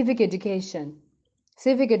light. Civic education.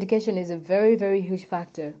 Civic education is a very, very huge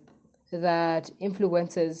factor that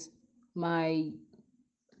influences my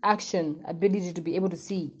action, ability to be able to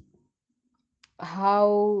see.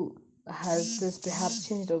 How has this perhaps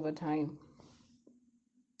changed over time?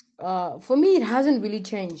 For me, it hasn't really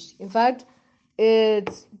changed. In fact,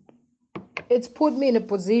 it's put me in a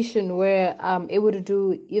position where I'm able to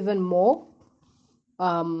do even more.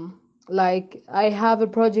 Like I have a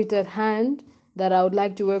project at hand that I would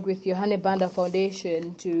like to work with Yohane Banda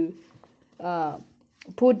Foundation to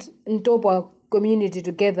put Ntopa community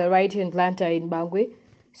together right here in Atlanta in Bangwe,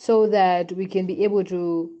 so that we can be able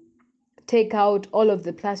to take out all of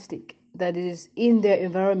the plastic that is in their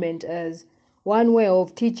environment as one way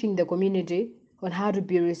of teaching the community on how to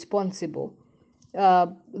be responsible.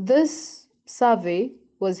 This survey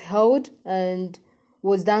was held and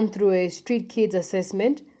was done through a street kids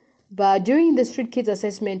assessment. But during the street kids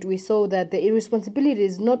assessment, we saw that the irresponsibility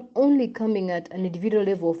is not only coming at an individual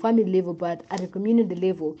level, family level, but at a community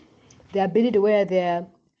level. The ability where they're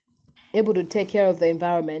able to take care of the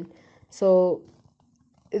environment. So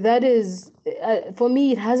that is, for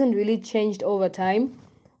me, it hasn't really changed over time,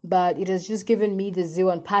 but it has just given me the zeal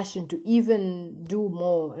and passion to even do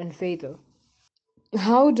more and further.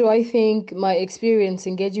 How do I think my experience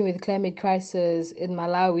engaging with climate crisis in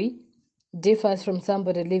Malawi differs from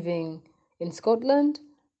somebody living in Scotland?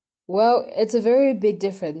 Well, it's a very big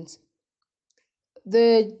difference.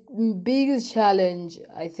 The biggest challenge,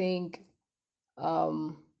 I think,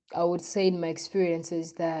 I would say in my experience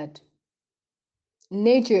is that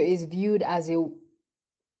nature is viewed as a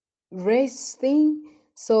race thing.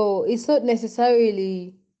 So it's not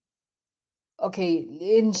necessarily, okay,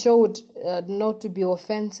 in short, not to be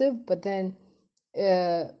offensive, but then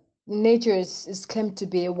nature is claimed to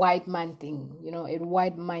be a white man thing, a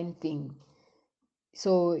white man thing.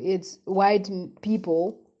 So it's white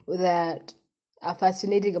people that are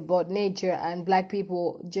fascinated about nature, and Black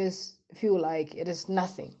people just feel like it is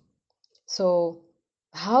nothing. So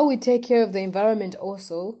how we take care of the environment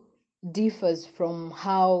also differs from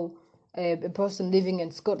how a person living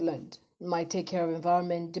in Scotland might take care of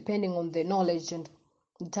environment, depending on the knowledge and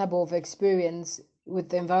the type of experience with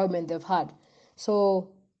the environment they've had. So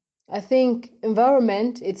I think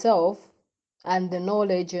environment itself and the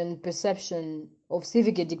knowledge and perception of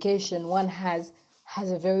civic education one has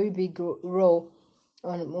a very big role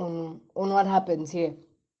on what happens here.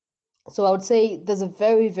 So I would say there's a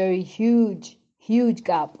very, very huge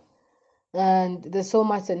gap, and there's so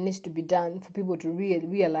much that needs to be done for people to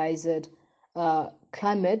realize that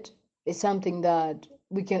climate is something that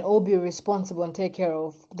we can all be responsible and take care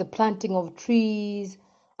of. The planting of trees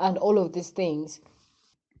and all of these things.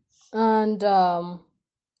 And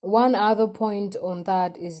one other point on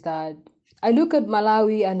that is that I look at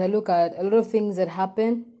Malawi and I look at a lot of things that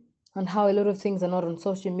happen and how a lot of things are not on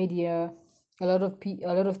social media. A lot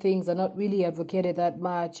of things are not really advocated that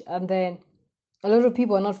much, and then a lot of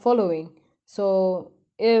people are not following. So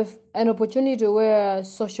if an opportunity where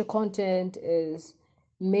social content is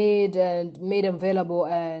made available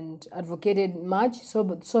and advocated much, so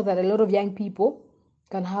that a lot of young people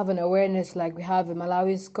can have an awareness, like we have a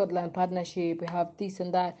Malawi Scotland partnership, we have this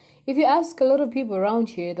and that. If you ask a lot of people around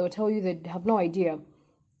here, they'll tell you they have no idea.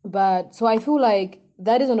 But so I feel like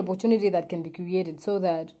that is an opportunity that can be created so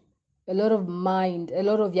that a lot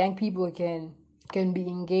of young people can be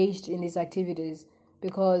engaged in these activities,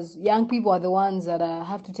 because young people are the ones that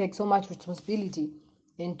have to take so much responsibility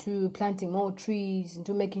into planting more trees,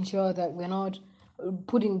 into making sure that we're not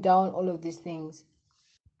putting down all of these things.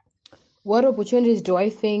 What opportunities do I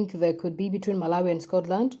think there could be between Malawi and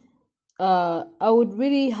Scotland? I would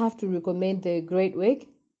really have to recommend the great work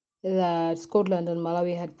that Scotland and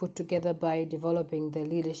Malawi had put together by developing the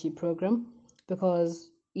leadership program, because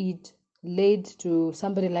it led to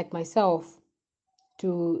somebody like myself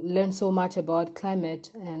to learn so much about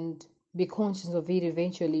climate and be conscious of it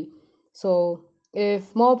eventually. So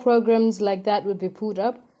if more programs like that would be put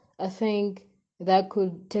up, I think that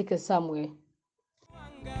could take us somewhere.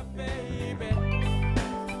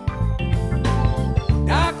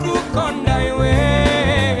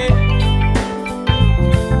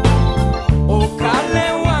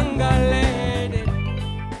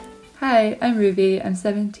 Hi, I'm Ruby, I'm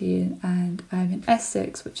 17 and I'm in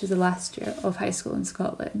S6, which is the last year of high school in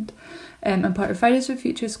Scotland. I'm part of Fridays for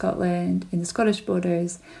Future Scotland in the Scottish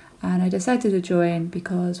Borders, and I decided to join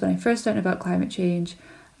because when I first learned about climate change,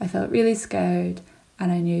 I felt really scared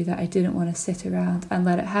and I knew that I didn't want to sit around and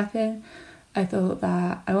let it happen. I thought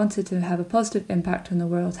that I wanted to have a positive impact on the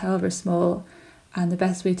world, however small, and the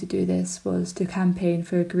best way to do this was to campaign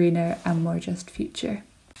for a greener and more just future.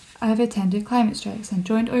 I have attended climate strikes and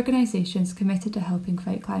joined organisations committed to helping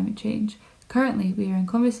fight climate change. Currently, we are in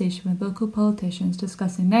conversation with local politicians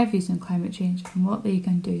discussing their views on climate change and what they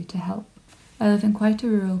can do to help. I live in quite a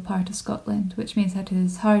rural part of Scotland, which means that it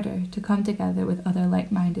is harder to come together with other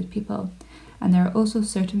like-minded people, and there are also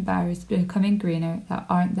certain barriers to becoming greener that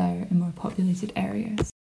aren't there in more populated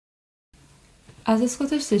areas. As a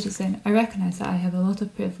Scottish citizen, I recognise that I have a lot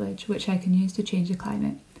of privilege which I can use to change the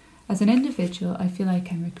climate. As an individual, I feel I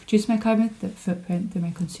can reduce my carbon footprint through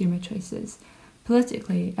my consumer choices.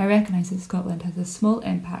 Politically, I recognise that Scotland has a small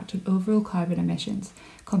impact on overall carbon emissions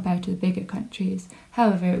compared to the bigger countries.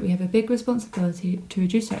 However, we have a big responsibility to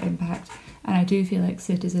reduce our impact, and I do feel like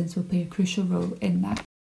citizens will play a crucial role in that.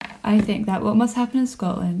 I think that what must happen in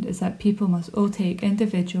Scotland is that people must all take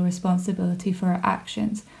individual responsibility for our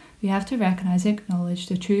actions. We have to recognise and acknowledge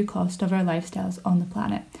the true cost of our lifestyles on the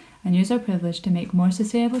planet, and use our privilege to make more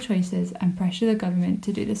sustainable choices and pressure the government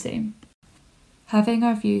to do the same. Having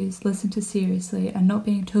our views listened to seriously and not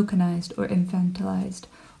being tokenised or infantilised.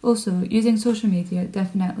 Also, using social media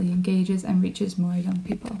definitely engages and reaches more young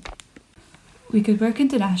people. We could work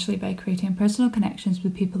internationally by creating personal connections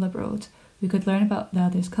with people abroad. We could learn about the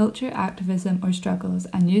other's culture, activism or struggles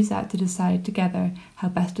and use that to decide together how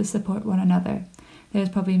best to support one another. There's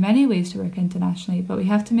probably many ways to work internationally, but we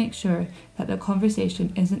have to make sure that the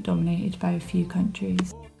conversation isn't dominated by a few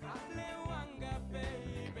countries.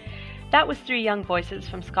 That was 3 young voices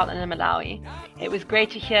from Scotland and Malawi. It was great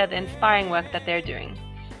to hear the inspiring work that they're doing.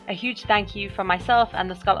 A huge thank you from myself and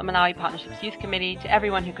the Scotland-Malawi Partnerships Youth Committee to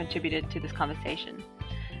everyone who contributed to this conversation.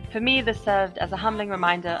 For me, this served as a humbling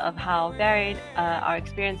reminder of how varied our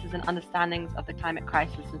experiences and understandings of the climate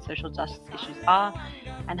crisis and social justice issues are,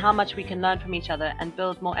 and how much we can learn from each other and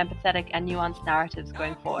build more empathetic and nuanced narratives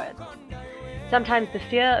going forward. Sometimes the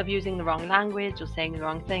fear of using the wrong language or saying the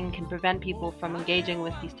wrong thing can prevent people from engaging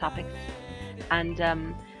with these topics. And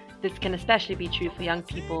This can especially be true for young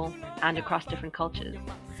people and across different cultures.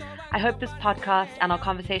 I hope this podcast and our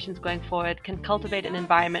conversations going forward can cultivate an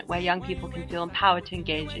environment where young people can feel empowered to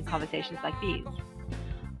engage in conversations like these.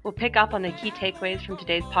 We'll pick up on the key takeaways from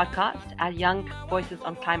today's podcast at Young Voices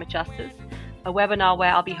on Climate Justice, a webinar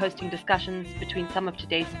where I'll be hosting discussions between some of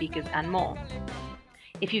today's speakers and more.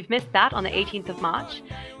 If you've missed that on the 18th of March,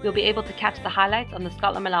 you'll be able to catch the highlights on the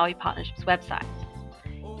Scotland-Malawi Partnership's website.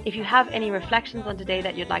 If you have any reflections on today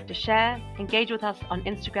that you'd like to share, engage with us on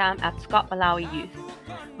Instagram at ScotMalawiYouth.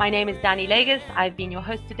 My name is Dani Legis. I've been your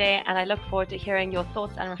host today, and I look forward to hearing your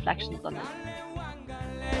thoughts and reflections on this.